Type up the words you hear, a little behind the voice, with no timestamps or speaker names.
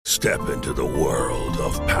Step into the world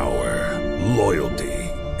of power, loyalty,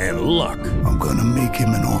 and luck. I'm gonna make him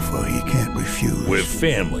an offer he can't refuse. With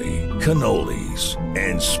family, cannolis,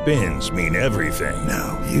 and spins mean everything.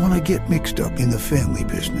 Now, you wanna get mixed up in the family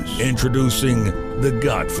business. Introducing The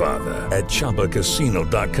Godfather at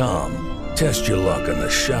ChumbaCasino.com. Test your luck in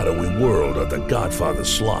the shadowy world of The Godfather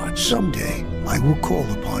slot. Someday, I will call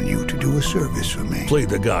upon you to do a service for me. Play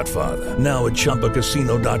The Godfather now at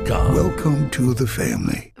ChumbaCasino.com. Welcome to the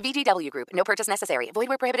family. VGW Group. No purchase necessary. Void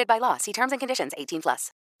where prohibited by law. See terms and conditions.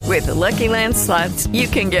 18+. With the Lucky Land Slots, you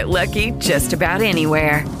can get lucky just about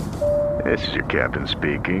anywhere. This is your captain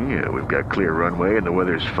speaking. We've got clear runway and the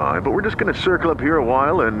weather's fine, but we're just going to circle up here a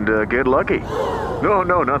while and get lucky.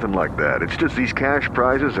 No, nothing like that. It's just these cash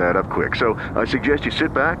prizes add up quick. So I suggest you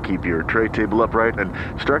sit back, keep your tray table upright, and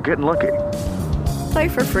start getting lucky. Play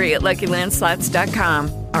for free at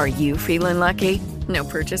LuckyLandSlots.com. Are you feeling lucky? No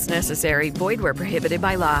purchase necessary. Void where prohibited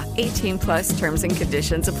by law. 18+ terms and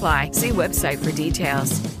conditions apply. See website for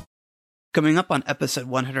details. Coming up on episode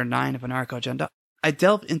 109 of Anarcho Agenda, I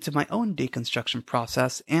delve into my own deconstruction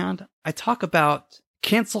process and I talk about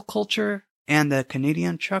cancel culture and the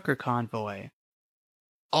Canadian trucker convoy.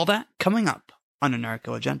 All that coming up on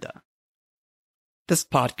Anarcho Agenda. This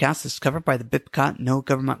podcast is covered by the BIPCOT No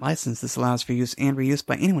Government License. This allows for use and reuse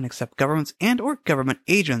by anyone except governments and or government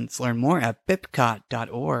agents. Learn more at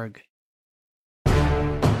bipcot.org.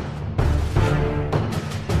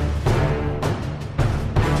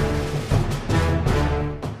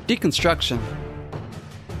 Deconstruction.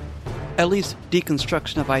 At least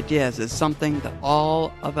deconstruction of ideas is something that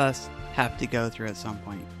all of us have to go through at some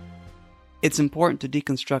point. It's important to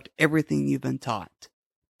deconstruct everything you've been taught,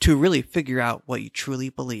 to really figure out what you truly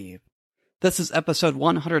believe. This is episode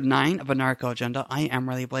 109 of Anarcho Agenda. I am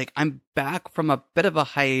Riley Blake. I'm back from a bit of a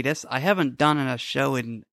hiatus. I haven't done a show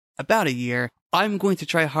in about a year. I'm going to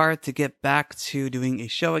try hard to get back to doing a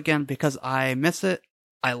show again because I miss it.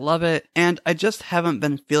 I love it, and I just haven't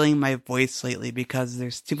been feeling my voice lately because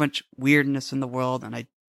there's too much weirdness in the world, and I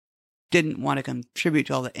didn't want to contribute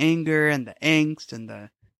to all the anger and the angst and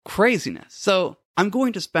the craziness. So I'm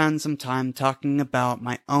going to spend some time talking about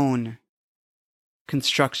my own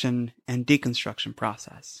construction and deconstruction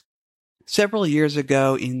process. Several years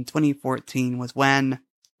ago in 2014 was when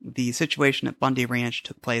the situation at Bundy Ranch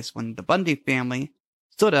took place, when the Bundy family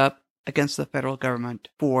stood up against the federal government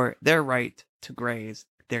for their right to graze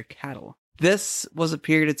their cattle. This was a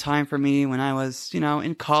period of time for me when I was,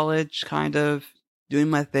 in college, kind of doing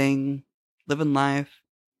my thing, living life.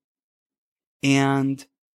 And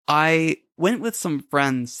I went with some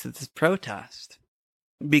friends to this protest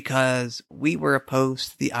because we were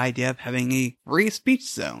opposed to the idea of having a free speech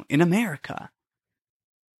zone in America,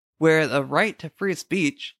 where the right to free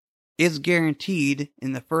speech is guaranteed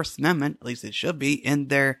in the First Amendment, at least it should be, in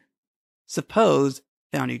their supposed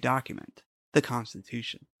founding document, the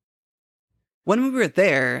Constitution. When we were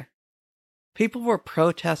there, people were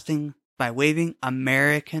protesting by waving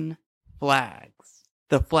American flags,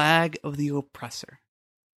 the flag of the oppressor.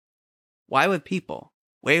 Why would people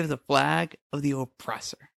wave the flag of the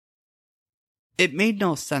oppressor? It made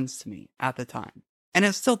no sense to me at the time, and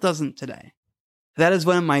it still doesn't today. That is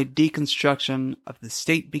when my deconstruction of the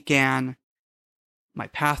state began. My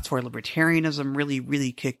path toward libertarianism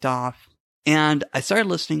really kicked off. And I started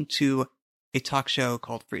listening to a talk show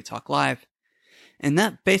called Free Talk Live. And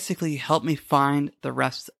that basically helped me find the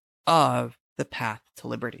rest of the path to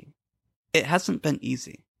liberty. It hasn't been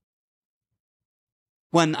easy.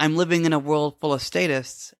 When I'm living in a world full of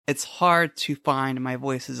statists, it's hard to find my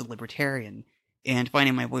voice as a libertarian. And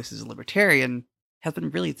finding my voice as a libertarian has been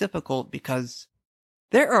really difficult because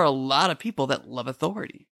there are a lot of people that love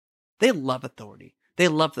authority. They love authority. They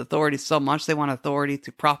love authority so much, they want authority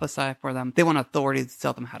to prophesy for them. They want authority to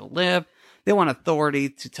tell them how to live. They want authority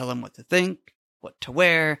to tell them what to think, what to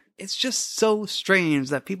wear. It's just so strange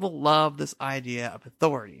that people love this idea of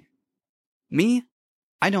authority. Me,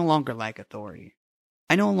 I no longer like authority.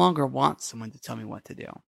 I no longer want someone to tell me what to do.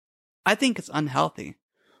 I think it's unhealthy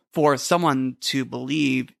for someone to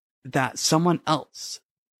believe that someone else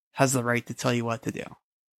has the right to tell you what to do.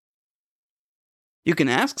 You can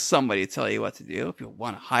ask somebody to tell you what to do if you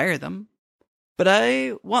want to hire them, but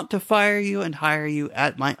I want to fire you and hire you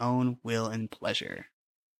at my own will and pleasure.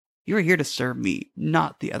 You are here to serve me,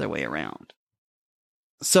 not the other way around.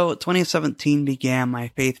 So 2017 began my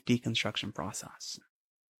faith deconstruction process.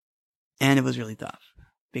 And it was really tough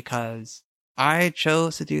because I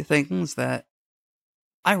chose to do things that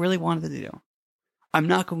I really wanted to do. I'm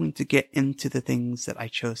not going to get into the things that I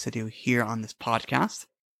chose to do here on this podcast,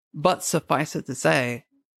 but suffice it to say,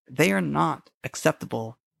 they are not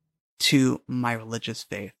acceptable to my religious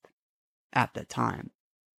faith at that time.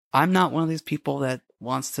 I'm not one of these people that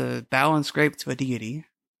wants to bow and scrape to a deity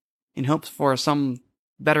in hopes for some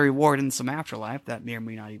better reward in some afterlife that may or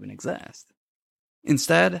may not even exist.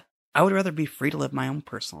 Instead, I would rather be free to live my own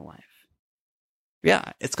personal life.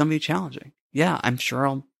 Yeah, it's going to be challenging. Yeah, I'm sure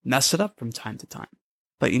I'll mess it up from time to time.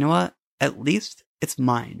 But you know what? At least it's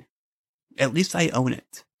mine. At least I own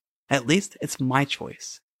it. At least it's my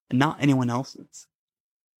choice, and not anyone else's.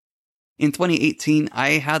 In 2018,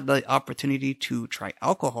 I had the opportunity to try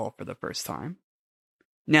alcohol for the first time.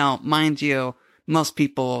 Now, mind you, most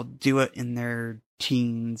people do it in their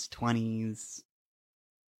teens, 20s.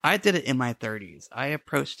 I did it in my 30s. I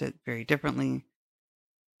approached it very differently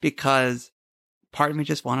because part of me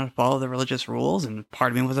just wanted to follow the religious rules, and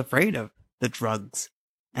part of me was afraid of the drugs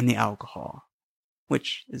and the alcohol,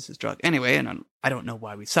 which is this drug anyway, and I don't know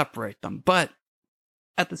why we separate them, but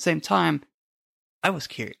at the same time, I was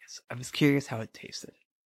curious. I was curious how it tasted.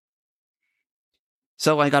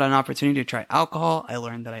 So I got an opportunity to try alcohol. I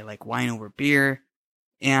learned that I like wine over beer,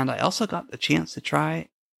 and I also got the chance to try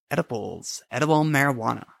edible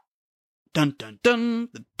marijuana. Dun dun dun,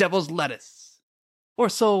 the devil's lettuce. Or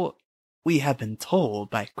so we have been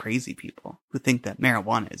told by crazy people who think that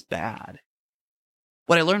marijuana is bad.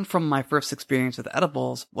 What I learned from my first experience with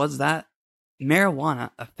edibles was that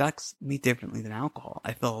marijuana affects me differently than alcohol.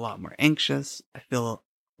 I feel a lot more anxious. I feel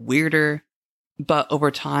weirder. But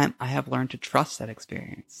over time, I have learned to trust that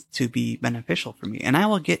experience to be beneficial for me. And I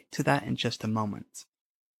will get to that in just a moment.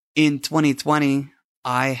 In 2020,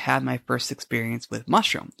 I had my first experience with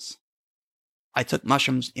mushrooms. I took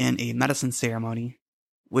mushrooms in a medicine ceremony,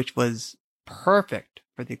 which was perfect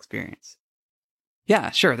for the experience. Yeah,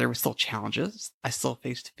 sure, there were still challenges. I still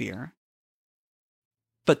faced fear.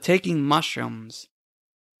 But taking mushrooms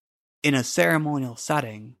in a ceremonial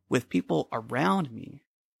setting with people around me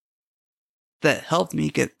that helped me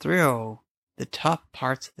get through the tough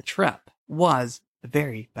parts of the trip was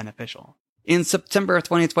very beneficial. In September of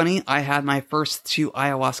 2020, I had my first 2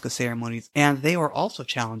 ayahuasca ceremonies, and they were also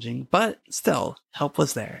challenging, but still, help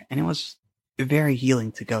was there, and it was very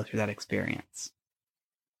healing to go through that experience.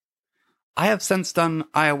 I have since done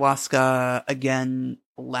ayahuasca again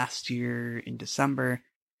last year in December,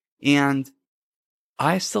 and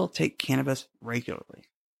I still take cannabis regularly.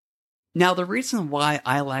 Now, the reason why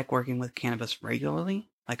I like working with cannabis regularly,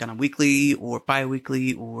 like on a weekly or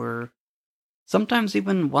bi-weekly or sometimes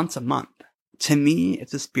even once a month, to me,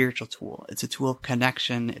 it's a spiritual tool. It's a tool of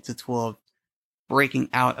connection. It's a tool of breaking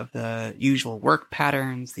out of the usual work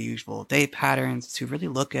patterns, the usual day patterns, to really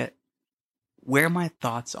look at where my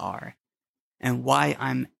thoughts are and why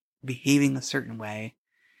I'm behaving a certain way.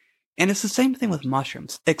 And it's the same thing with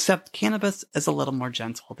mushrooms, except cannabis is a little more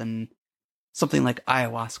gentle than something like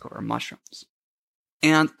ayahuasca or mushrooms.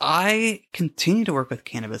 And I continue to work with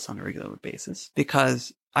cannabis on a regular basis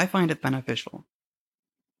because I find it beneficial.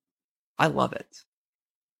 I love it.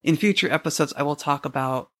 In future episodes, I will talk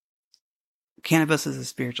about cannabis as a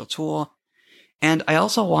spiritual tool, and I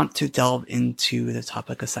also want to delve into the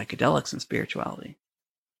topic of psychedelics and spirituality,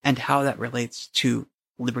 and how that relates to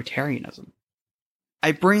libertarianism.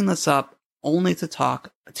 I bring this up only to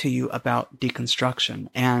talk to you about deconstruction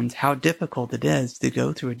and how difficult it is to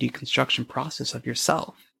go through a deconstruction process of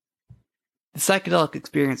yourself. The psychedelic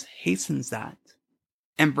experience hastens that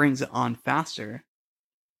and brings it on faster.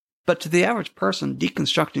 But to the average person,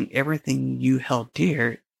 deconstructing everything you held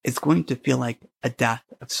dear is going to feel like a death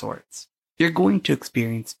of sorts. You're going to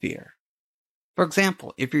experience fear. For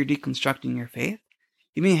example, if you're deconstructing your faith,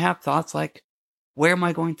 you may have thoughts like, where am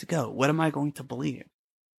I going to go? What am I going to believe?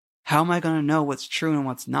 How am I going to know what's true and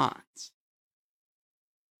what's not?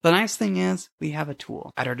 The nice thing is, we have a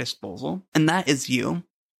tool at our disposal, and that is you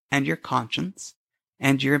and your conscience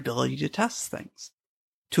and your ability to test things,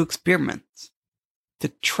 to experiment, to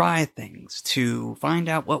try things, to find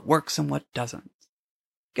out what works and what doesn't.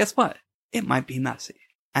 Guess what? It might be messy,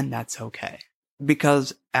 and that's okay.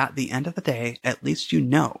 Because at the end of the day, at least you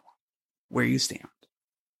know where you stand.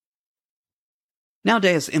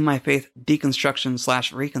 Nowadays, in my faith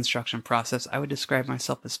deconstruction/reconstruction process, I would describe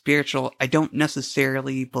myself as spiritual. I don't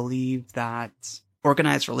necessarily believe that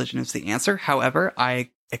organized religion is the answer. However,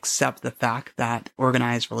 I accept the fact that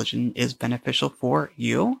organized religion is beneficial for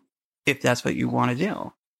you, if that's what you want to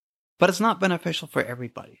do. But it's not beneficial for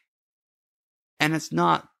everybody. And it's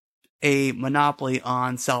not a monopoly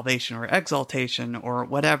on salvation or exaltation or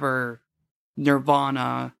whatever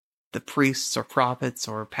nirvana the priests or prophets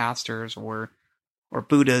or pastors or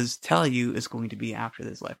Buddhas tell you is going to be after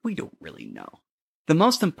this life. We don't really know. The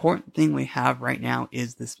most important thing we have right now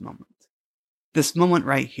is this moment. This moment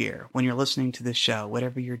right here, when you're listening to this show,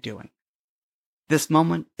 whatever you're doing. This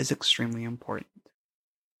moment is extremely important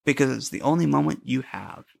because it's the only moment you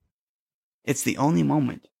have. It's the only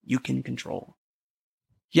moment you can control.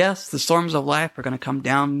 Yes, the storms of life are going to come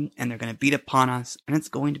down and they're going to beat upon us, and it's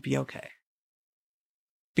going to be okay.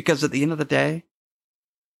 Because at the end of the day,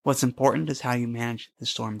 what's important is how you manage the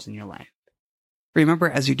storms in your life. Remember,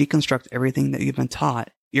 as you deconstruct everything that you've been taught,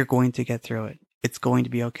 you're going to get through it. It's going to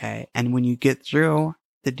be okay. And when you get through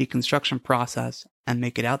the deconstruction process and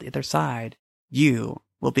make it out the other side, you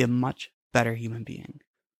will be a much better human being.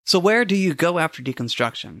 So where do you go after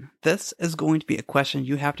deconstruction? This is going to be a question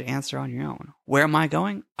you have to answer on your own. Where am I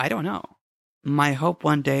going? I don't know. My hope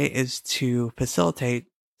one day is to facilitate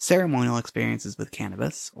ceremonial experiences with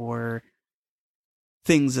cannabis or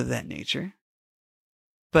things of that nature.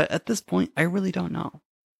 But at this point, I really don't know.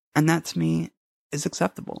 And that to me is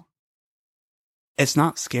acceptable. It's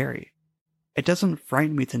not scary. It doesn't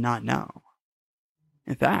frighten me to not know.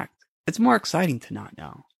 In fact, it's more exciting to not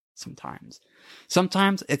know sometimes.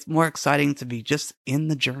 Sometimes it's more exciting to be just in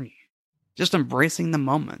the journey, just embracing the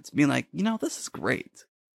moment, being like, this is great.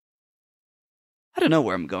 I don't know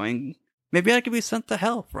where I'm going. Maybe I could be sent to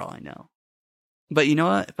hell for all I know. But you know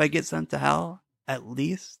what? If I get sent to hell, at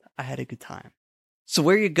least I had a good time. So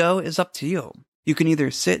where you go is up to you. You can either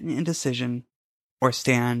sit in indecision or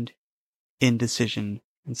stand in decision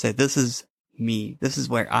and say, this is me. This is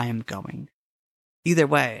where I am going. Either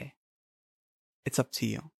way, it's up to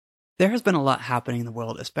you. There has been a lot happening in the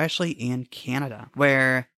world, especially in Canada,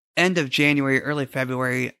 where end of January, early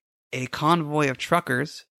February, a convoy of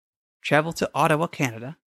truckers traveled to Ottawa,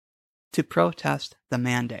 Canada, to protest the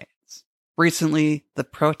mandates. Recently, the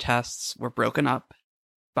protests were broken up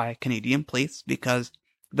by Canadian police because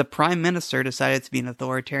the Prime Minister decided to be an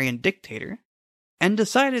authoritarian dictator and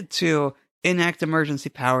decided to enact emergency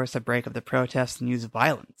powers to break up the protests and use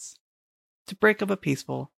violence to break up a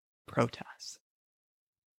peaceful protest.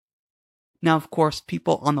 Now, of course,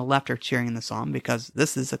 people on the left are cheering this on because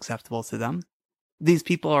this is acceptable to them. These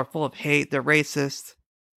people are full of hate, they're racist.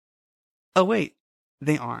 Oh wait,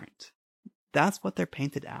 they aren't. That's what they're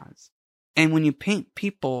painted as. And when you paint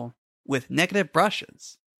people with negative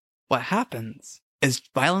brushes, what happens is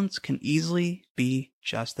violence can easily be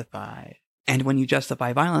justified. And when you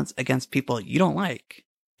justify violence against people you don't like,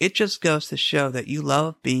 it just goes to show that you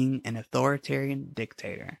love being an authoritarian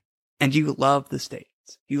dictator. And you love the state.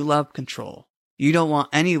 You love control. You don't want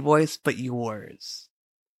any voice but yours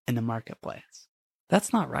in the marketplace.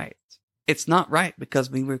 That's not right. It's not right because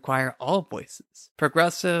we require all voices.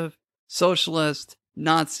 Progressive, socialist,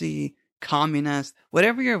 Nazi, communist,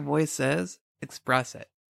 whatever your voice is, express it.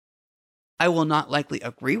 I will not likely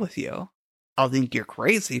agree with you. I'll think you're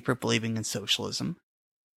crazy for believing in socialism.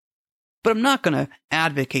 But I'm not going to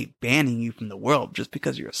advocate banning you from the world just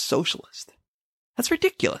because you're a socialist. That's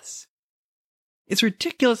ridiculous. It's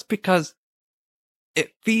ridiculous because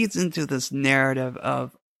it feeds into this narrative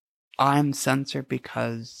of I'm censored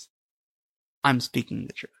because I'm speaking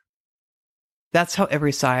the truth. That's how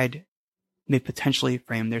every side may potentially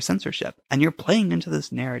frame their censorship. And you're playing into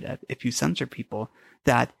this narrative if you censor people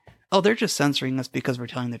that, they're just censoring us because we're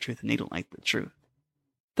telling the truth and they don't like the truth.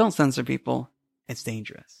 Don't censor people. It's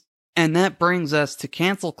dangerous. And that brings us to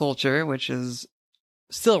cancel culture, which is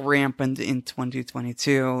still rampant in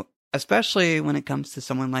 2022. Especially when it comes to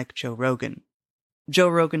someone like Joe Rogan. Joe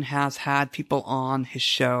Rogan has had people on his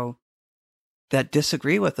show that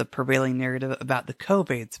disagree with the prevailing narrative about the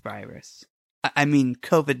COVID virus. I mean,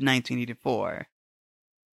 COVID-1984.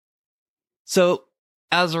 So,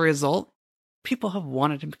 as a result, people have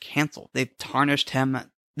wanted him canceled. They've tarnished him.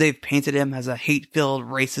 They've painted him as a hate-filled,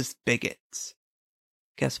 racist bigot.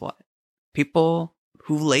 Guess what? People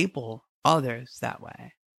who label others that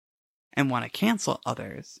way and want to cancel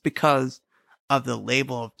others because of the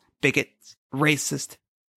label of bigot, racist,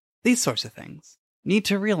 these sorts of things, need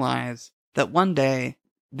to realize that one day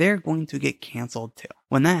they're going to get canceled too.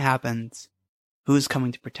 When that happens, who's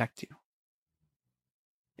coming to protect you?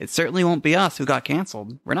 It certainly won't be us who got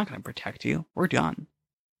canceled. We're not going to protect you. We're done.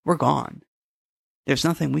 We're gone. There's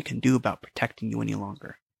nothing we can do about protecting you any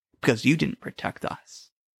longer because you didn't protect us.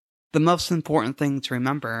 The most important thing to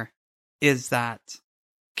remember is that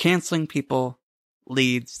canceling people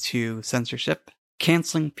leads to censorship.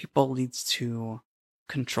 Canceling people leads to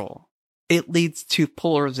control. It leads to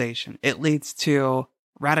polarization. It leads to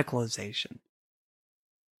radicalization.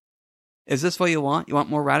 Is this what you want? You want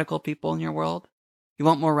more radical people in your world? You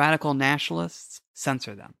want more radical nationalists?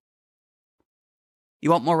 Censor them. You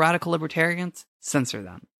want more radical libertarians? Censor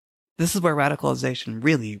them. This is where radicalization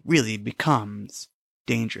really, really becomes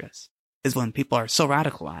dangerous, is when people are so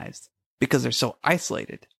radicalized because they're so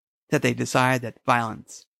isolated that they decide that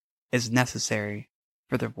violence is necessary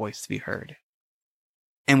for their voice to be heard.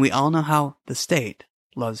 And we all know how the state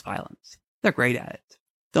loves violence. They're great at it.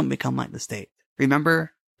 Don't become like the state.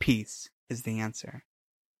 Remember, peace is the answer.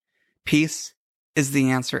 Peace is the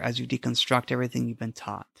answer as you deconstruct everything you've been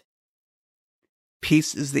taught.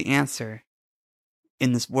 Peace is the answer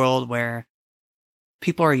in this world where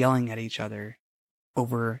people are yelling at each other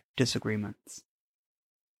over disagreements.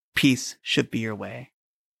 Peace should be your way,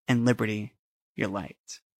 and liberty your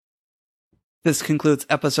light. This concludes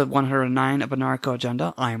episode 109 of Anarcho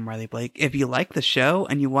Agenda. I am Riley Blake. If you like the show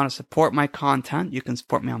and you want to support my content, you can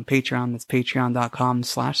support me on Patreon. That's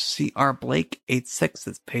patreon.com/crblake86.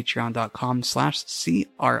 That's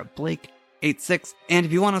patreon.com/crblake86. And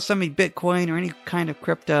if you want to send me Bitcoin or any kind of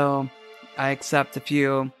crypto, I accept a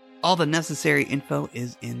few. All the necessary info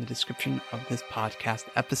is in the description of this podcast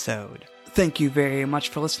episode. Thank you very much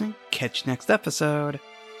for listening. Catch you next episode.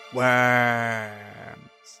 Word.